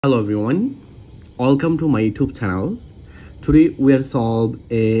Hello everyone, welcome to my YouTube channel. Today we are solve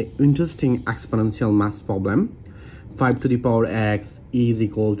a interesting exponential math problem. 5 to the power x is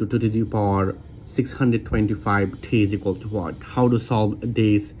equal to 2 to the power 625 t is equal to what? How to solve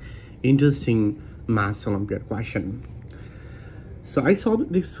this interesting math olympiad question. So I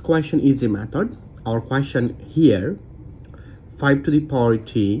solved this question easy method. Our question here, 5 to the power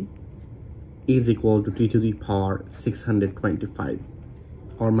t is equal to t to the power 625.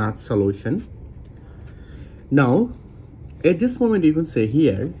 Our math solution. Now at this moment you can say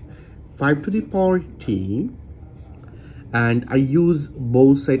here 5 to the power t, and I use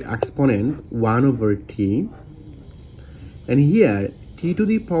both side exponent 1 over t, and here t to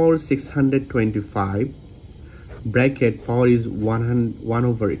the power 625 bracket power is 1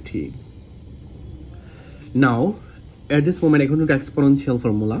 over t. Now at this moment according to the exponential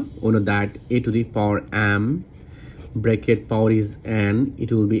formula, we know that a to the power m bracket power is n, it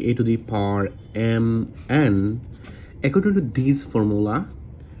will be a to the power mn. According to this formula,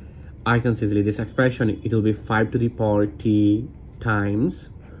 I can say this expression, it will be 5 to the power t times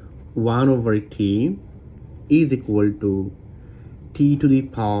 1 over t is equal to t to the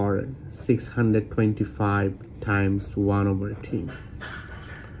power 625 times 1 over t.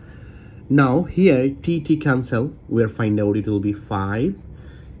 Now here t cancel, we'll find out it will be 5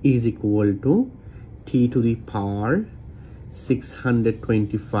 is equal to t to the power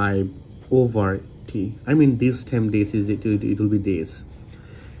 625 over t. I mean this time this is it will be this.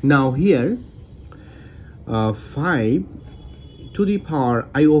 Now here 5 to the power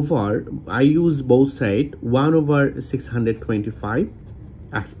I use both side 1 over 625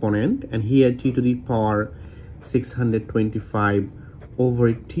 exponent, and here t to the power 625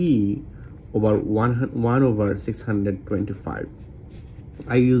 over t over 1 over 625.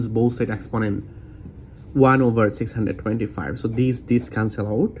 I use both side exponent 1 over 625. So these cancel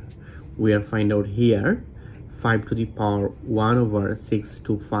out. We are find out here 5 to the power 1 over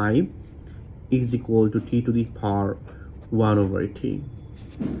 625 is equal to t to the power 1 over t.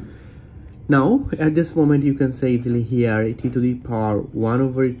 Now at this moment you can say easily here t to the power 1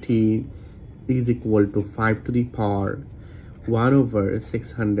 over t is equal to 5 to the power 1 over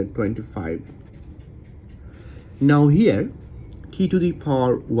 625. Now here t to the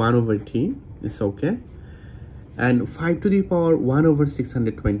power 1 over t is okay, and 5 to the power 1 over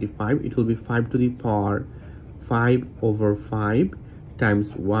 625, it will be 5 to the power 5 over 5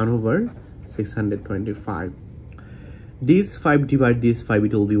 times 1 over 625. This 5 divide this 5,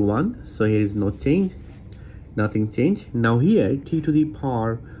 it will be 1, so here is no change, nothing change. Now here t to the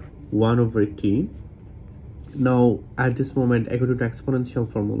power 1 over t. Now at this moment according to exponential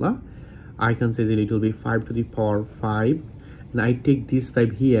formula, I can say that it will be 5 to the power 5, and I take this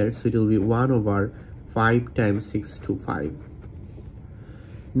 5 here, so it will be 1 over 5 times 625.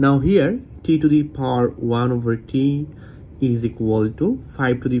 Now here t to the power 1 over t is equal to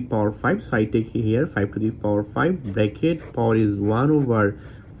 5 to the power 5, so I take here 5 to the power 5 bracket power is 1 over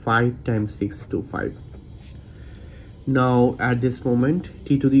 5 times 625. Now at this moment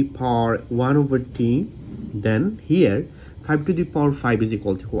t to the power 1 over t, then here 5 to the power 5 is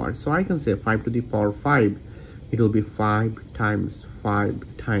equal to what? So I can say 5 to the power 5, it will be 5 times 5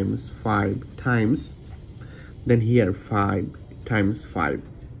 times 5 times, then here 5 times 5.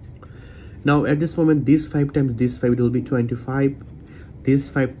 Now at this moment this 5 times this 5, it will be 25. This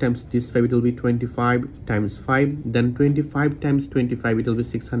 5 times this 5, it will be 25 times 5. Then 25 times 25, it will be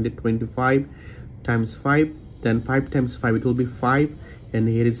 625 times 5. Then 5 times 5, it will be 5. And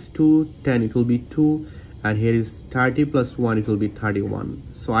here is 2, 10, it will be 2. And here is 30 plus 1, it will be 31.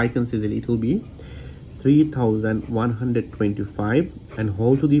 So I can say that it will be 3125 and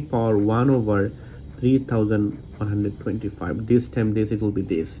whole to the power 1 over 3125. This time this, it will be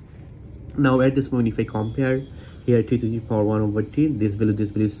this. Now at this moment if I compare here t to the power 1 over t, this value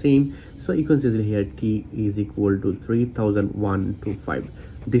is same, so you can see that here t is equal to 3125.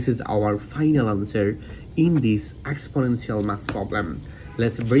 This is our final answer in this exponential math problem.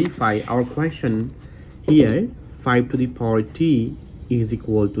 Let's verify our question. Here 5 to the power t is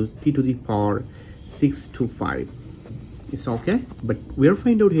equal to t to the power 625. It's okay, but we'll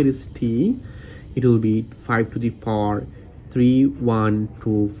find out here is t, it will be 5 to the power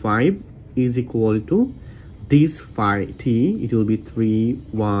 3125 is equal to this 5 t, it will be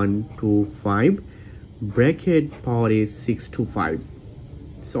 3125 bracket power is 625.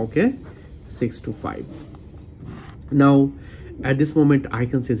 It's okay, 625. Now at this moment I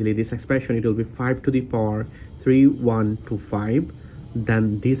can say this expression, it will be 5 to the power 3125,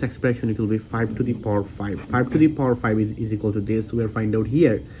 then this expression it will be 5 to the power 5. 5 to the power 5 is equal to this, we'll find out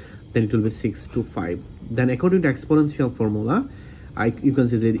here, then it will be 6 to 5. Then according to exponential formula, you can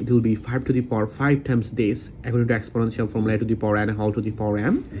see that it will be 5 to the power 5 times this according to exponential formula, to the power n whole to the power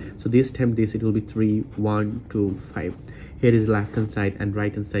m. So this time this it will be 3 1 2 5. Here is left hand side and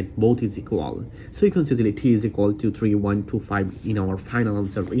right hand side, both is equal. So you can see that t is equal to 3 1 2 5 in our final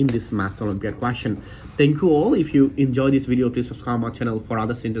answer in this maths Olympiad question. Thank you all. If you enjoy this video, please subscribe my channel for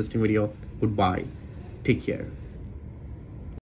other interesting video. Goodbye, take care.